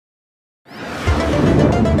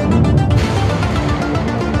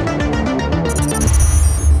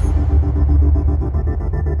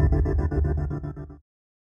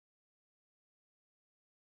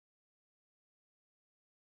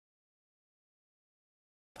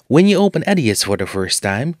When you open EDIUS for the first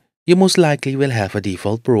time, you most likely will have a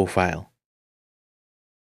default profile.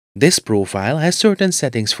 This profile has certain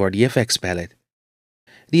settings for the effects palette.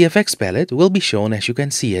 The effects palette will be shown as you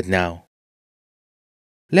can see it now.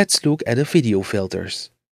 Let's look at the video filters.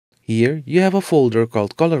 Here you have a folder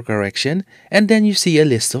called color correction, and then you see a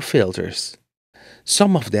list of filters.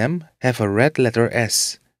 Some of them have a red letter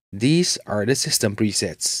S. These are the system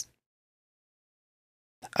presets.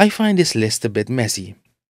 I find this list a bit messy.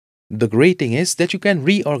 The great thing is that you can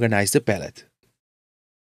reorganize the palette.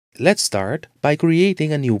 Let's start by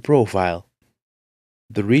creating a new profile.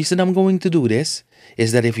 The reason I'm going to do this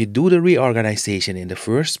is that if you do the reorganization in the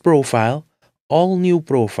first profile, all new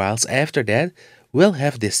profiles after that will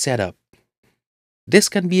have this setup. This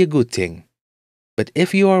can be a good thing, but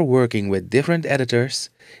if you are working with different editors,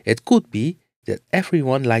 it could be that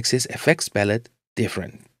everyone likes his effects palette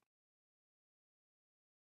different.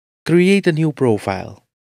 Create a new profile.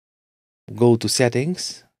 Go to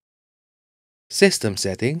Settings, System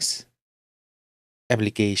Settings,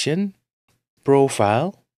 Application,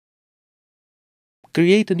 Profile.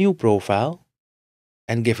 Create a new profile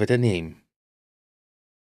and give it a name.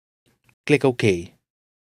 Click OK.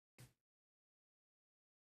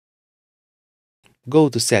 Go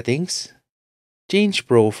to Settings, change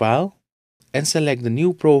Profile, and select the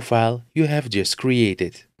new profile you have just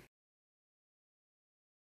created.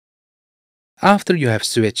 After you have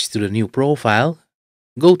switched to the new profile,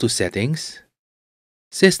 go to Settings,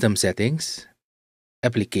 System Settings,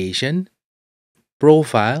 Application,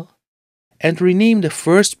 Profile, and rename the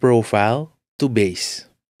first profile to Base.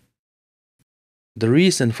 The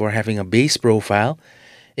reason for having a base profile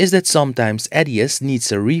is that sometimes EDIUS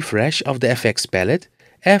needs a refresh of the effects palette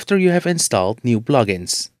after you have installed new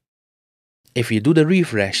plugins. If you do the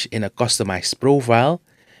refresh in a customized profile,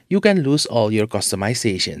 you can lose all your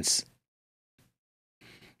customizations.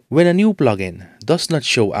 When a new plugin does not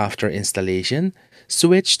show after installation,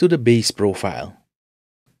 switch to the base profile.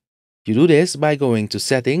 You do this by going to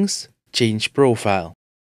Settings, Change Profile.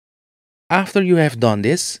 After you have done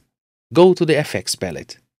this, go to the effects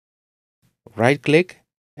palette. Right-click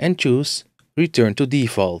and choose Return to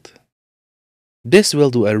Default. This will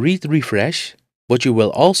do a read refresh, but you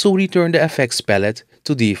will also return the effects palette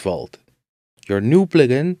to default. Your new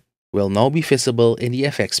plugin will now be visible in the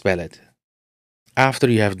effects palette. After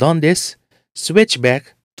you have done this, switch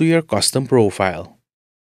back to your custom profile.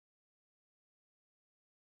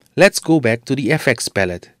 Let's go back to the effects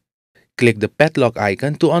palette. Click the padlock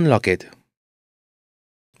icon to unlock it.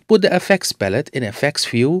 Put the effects palette in Effects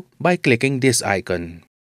View by clicking this icon.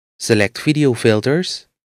 Select Video Filters.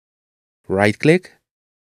 Right-click.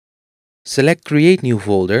 Select Create New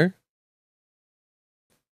Folder.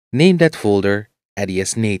 Name that folder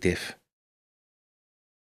EDIUS Native.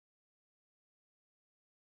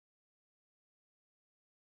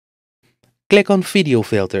 Click on Video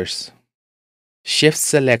Filters.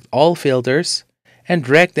 Shift-select all filters and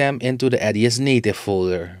drag them into the EDIUS Native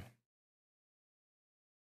folder.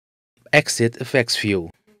 Exit Effects View.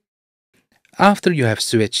 After you have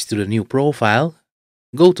switched to the new profile,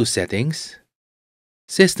 go to Settings,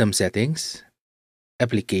 System Settings,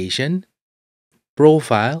 Application,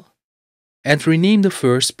 Profile, and rename the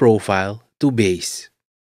first profile to Base.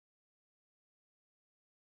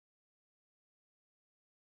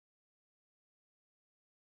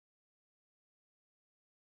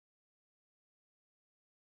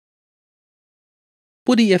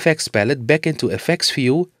 Put the effects palette back into Effects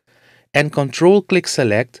View and Control-click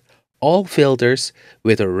select all filters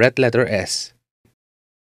with a red letter S.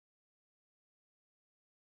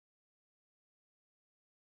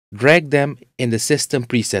 Drag them in the System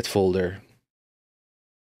Preset folder.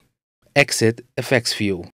 Exit Effects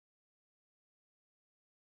View.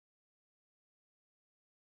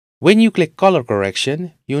 When you click Color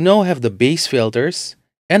Correction, you now have the base filters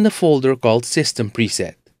and the folder called System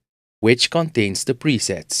Preset, which contains the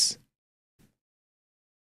presets.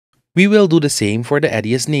 We will do the same for the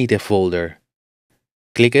EDIUS Native folder.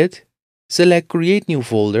 Click it, select Create New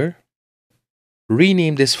Folder,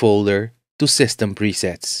 rename this folder to System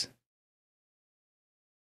Presets.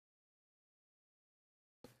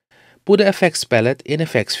 Put the effects palette in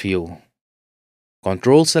Effects View.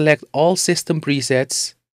 Control-select all system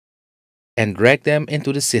presets and drag them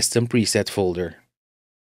into the System Preset folder.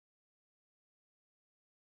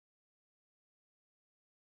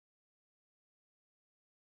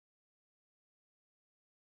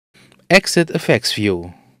 Exit Effects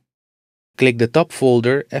View. Click the top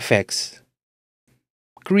folder Effects.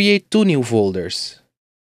 Create two new folders.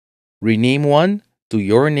 Rename one to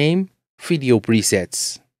your name, Video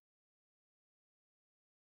Presets.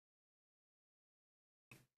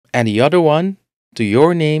 and the other one to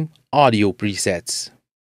your name Audio Presets.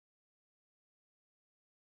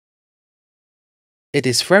 It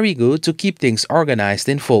is very good to keep things organized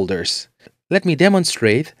in folders. Let me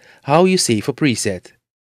demonstrate how you save a preset.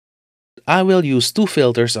 I will use two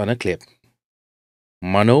filters on a clip,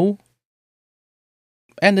 mono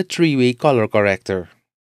and the three-way color corrector.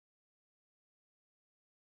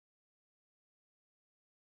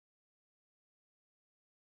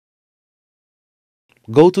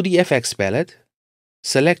 Go to the FX palette,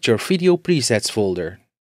 select your Video Presets folder.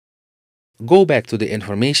 Go back to the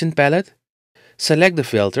Information palette, select the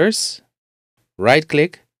filters,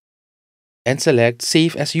 right-click, and select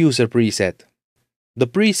Save as User Preset. The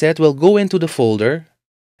preset will go into the folder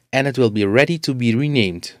and it will be ready to be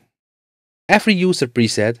renamed. Every user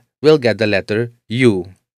preset will get the letter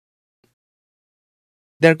U.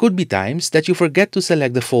 There could be times that you forget to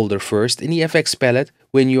select the folder first in the FX palette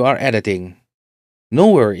when you are editing.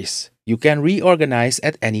 No worries, you can reorganize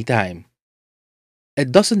at any time.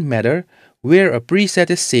 It doesn't matter where a preset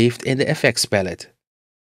is saved in the FX palette.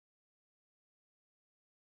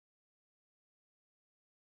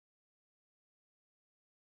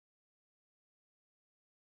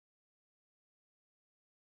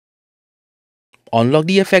 Unlock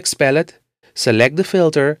the FX palette, select the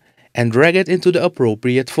filter, and drag it into the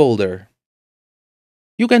appropriate folder.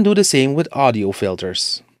 You can do the same with audio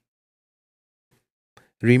filters.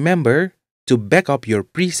 Remember to back up your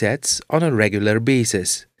presets on a regular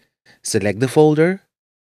basis. Select the folder,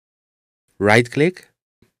 right-click,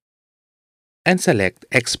 and select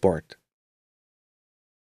Export.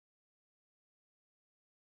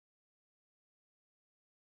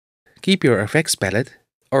 Keep your FX palette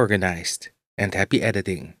organized and happy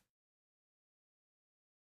editing.